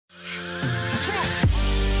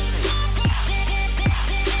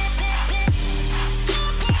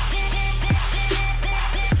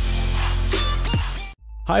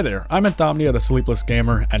Hi there, I'm Anthomnia, the Sleepless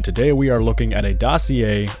Gamer, and today we are looking at a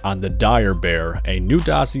dossier on the Direbear. A new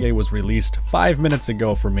dossier was released 5 minutes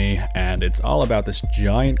ago for me, and it's all about this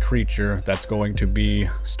giant creature that's going to be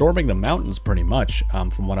storming the mountains pretty much.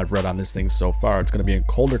 From what I've read on this thing so far, it's going to be in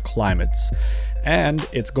colder climates, and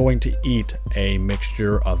it's going to eat a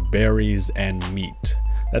mixture of berries and meat.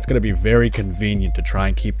 That's going to be very convenient to try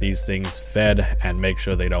and keep these things fed and make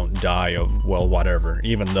sure they don't die of, well, whatever.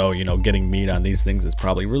 Even though, you know, getting meat on these things is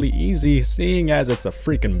probably really easy, seeing as it's a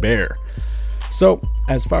freaking bear. So,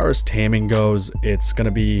 as far as taming goes, it's going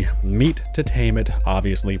to be meat to tame it.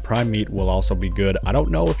 Obviously, prime meat will also be good. I don't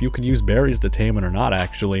know if you can use berries to tame it or not,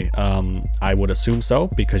 actually. I would assume so,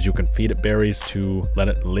 because you can feed it berries to let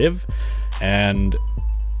it live. And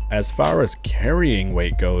as far as carrying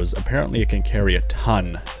weight goes, apparently it can carry a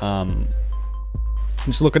ton.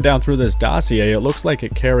 Just looking down through this dossier, it looks like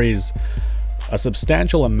it carries a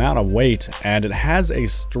substantial amount of weight, and it has a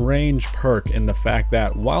strange perk in the fact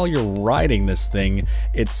that while you're riding this thing,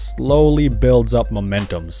 it slowly builds up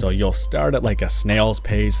momentum. So you'll start at like a snail's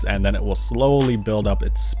pace, and then it will slowly build up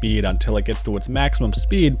its speed until it gets to its maximum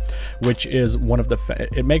speed, which is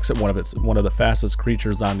it makes it one of the fastest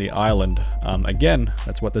creatures on the island. Again,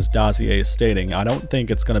 that's what this dossier is stating. I don't think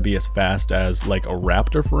it's going to be as fast as like a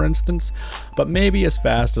raptor, for instance, but maybe as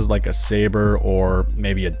fast as like a saber or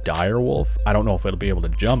maybe a dire wolf. I don't know if it'll be able to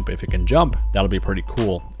jump. If it can jump, that'll be pretty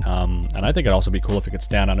cool. And I think it'd also be cool if it could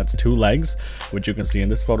stand on its 2 legs, which you can see in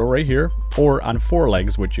this photo right here, or on 4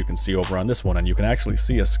 legs, which you can see over on this one. And you can actually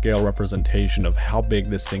see a scale representation of how big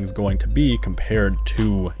this thing's going to be compared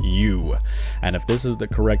to you. And if this is the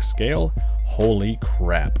correct scale, holy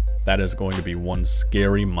crap, that is going to be one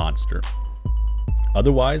scary monster.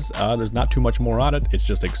 Otherwise, there's not too much more on it. It's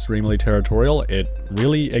just extremely territorial. It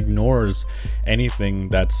really ignores anything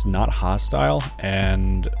that's not hostile,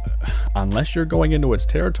 and unless you're going into its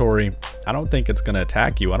territory, I don't think it's going to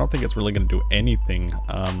attack you. I don't think it's really going to do anything.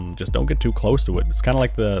 Just don't get too close to it. It's kind of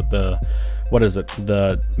like what is it?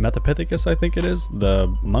 The Methapithecus, I think it is, the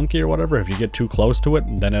monkey or whatever. If you get too close to it,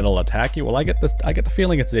 then it'll attack you. Well, I get the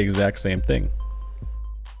feeling it's the exact same thing.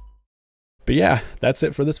 But yeah, that's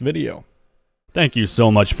it for this video. Thank you so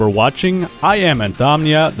much for watching. I am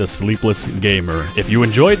Anthomnia, the Sleepless Gamer. If you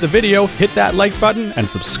enjoyed the video, hit that like button and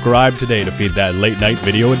subscribe today to feed that late night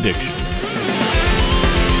video addiction.